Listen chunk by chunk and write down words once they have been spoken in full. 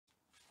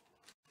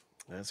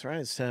That's right.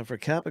 It's time for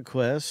Comic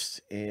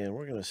Quest, and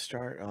we're going to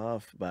start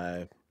off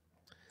by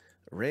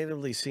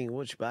randomly seeing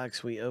which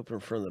box we open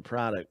from the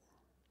product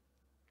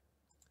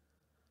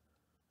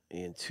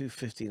in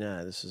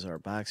 259. This is our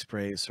box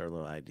break. It's our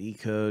little ID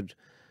code.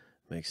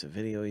 Makes the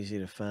video easy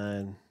to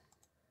find.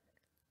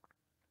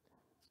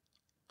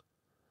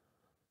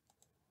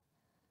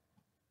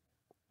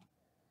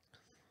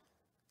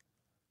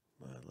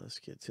 But let's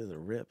get to the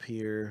rip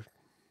here.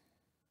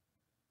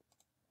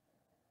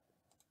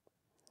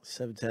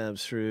 7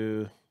 times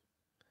through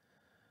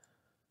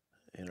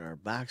in our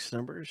box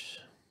numbers.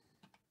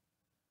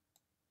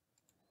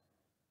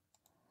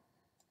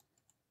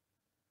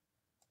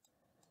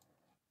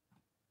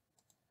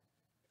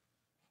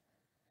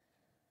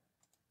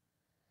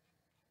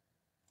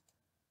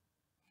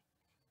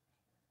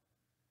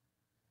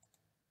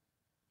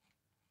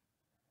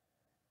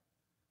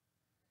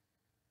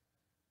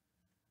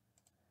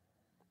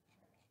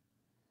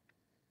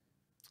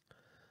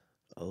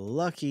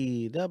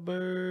 Lucky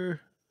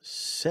number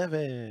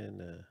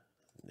 7.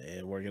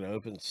 And we're going to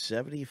open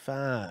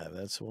 75.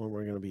 That's the one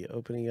we're going to be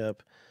opening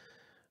up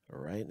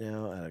right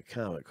now at a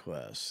Comic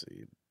Quest.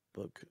 The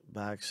book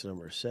box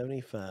number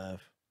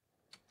 75.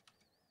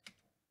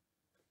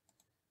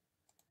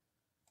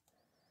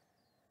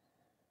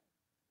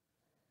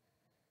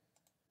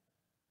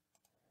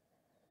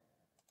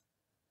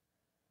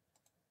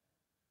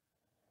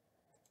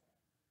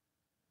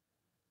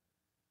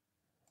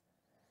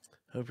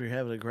 Hope you're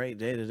having a great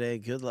day today.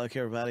 Good luck,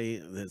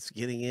 everybody that's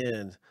getting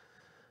in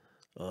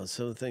on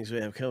some of the things we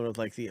have coming up,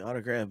 like the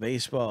autograph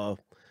baseball.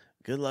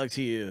 Good luck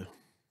to you.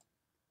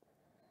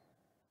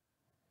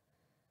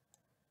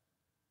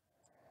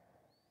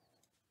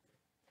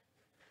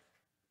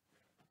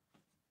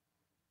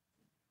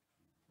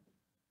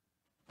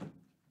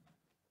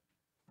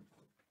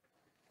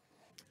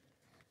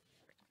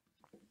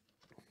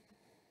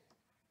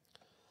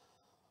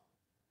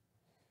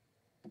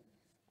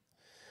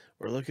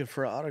 We're looking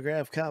for an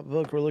autograph comic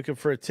book. We're looking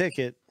for a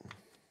ticket.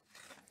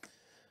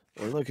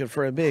 We're looking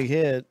for a big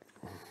hit.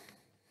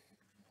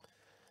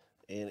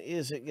 And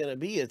is it going to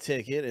be a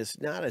ticket? It's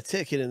not a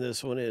ticket in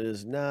this one. It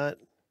is not.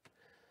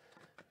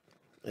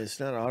 It's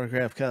not an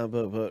autograph comic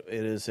book, but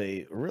it is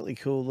a really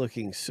cool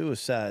looking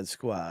Suicide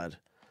Squad.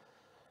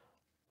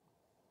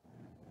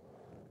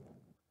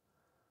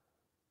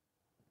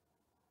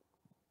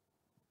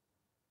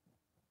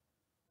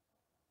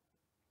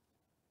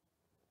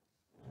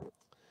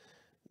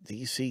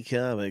 DC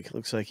comic.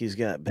 Looks like he's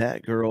got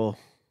Batgirl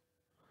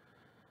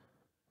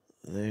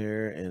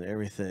there and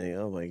everything.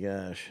 Oh my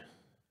gosh.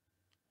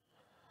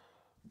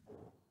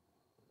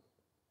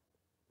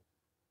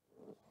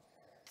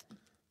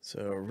 So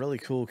a really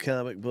cool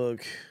comic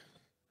book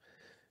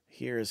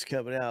here is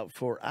coming out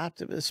for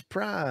Optimus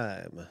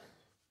Prime.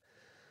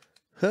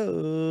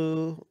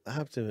 Ho!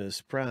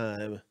 Optimus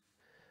Prime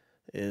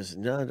is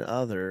none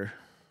other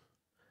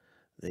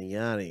than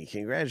Yanni.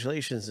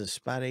 Congratulations to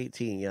Spot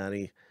 18,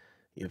 Yanni.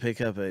 You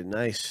pick up a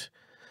nice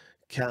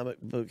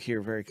comic book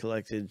here, very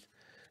collected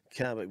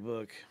comic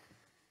book.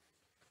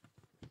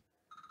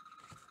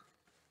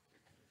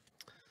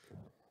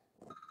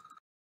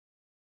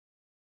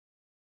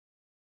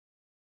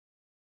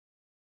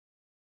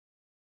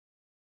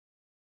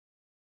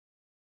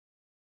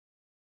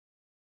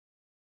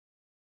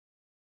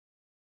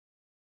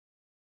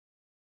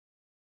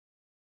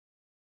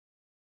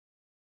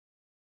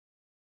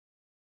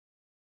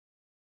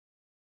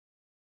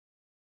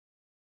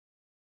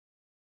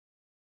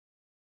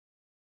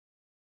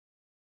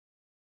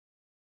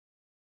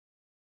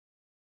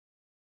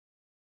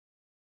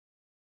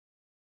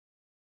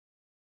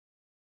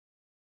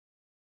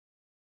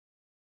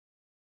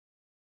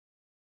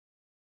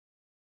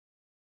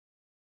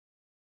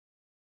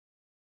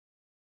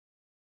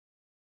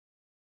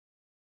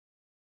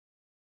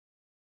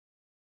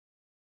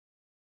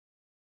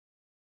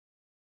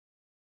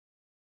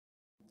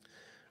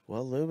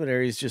 Well,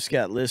 Luminaries just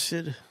got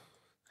listed.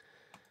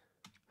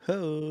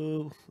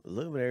 Ho!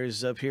 Luminaries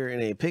is up here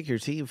in a pick your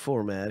team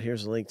format.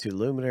 Here's a link to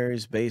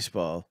Luminaries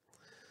Baseball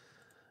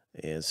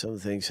and some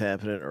things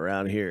happening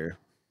around here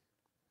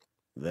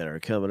that are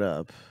coming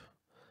up.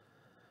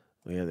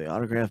 We have the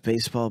autographed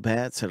baseball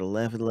bats at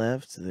 11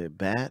 left. The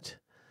bat.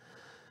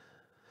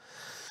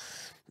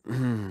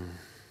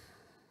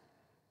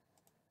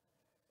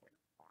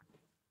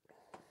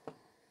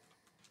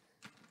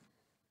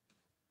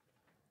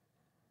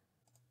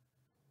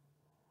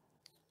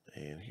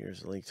 And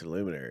here's a link to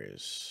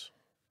Luminaries.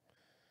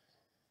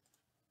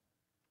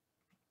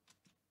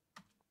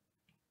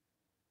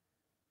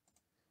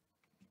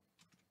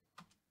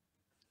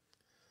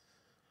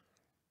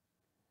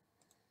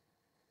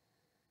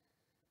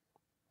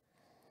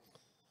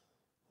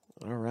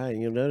 All right,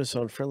 you'll notice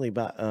on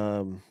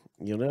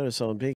big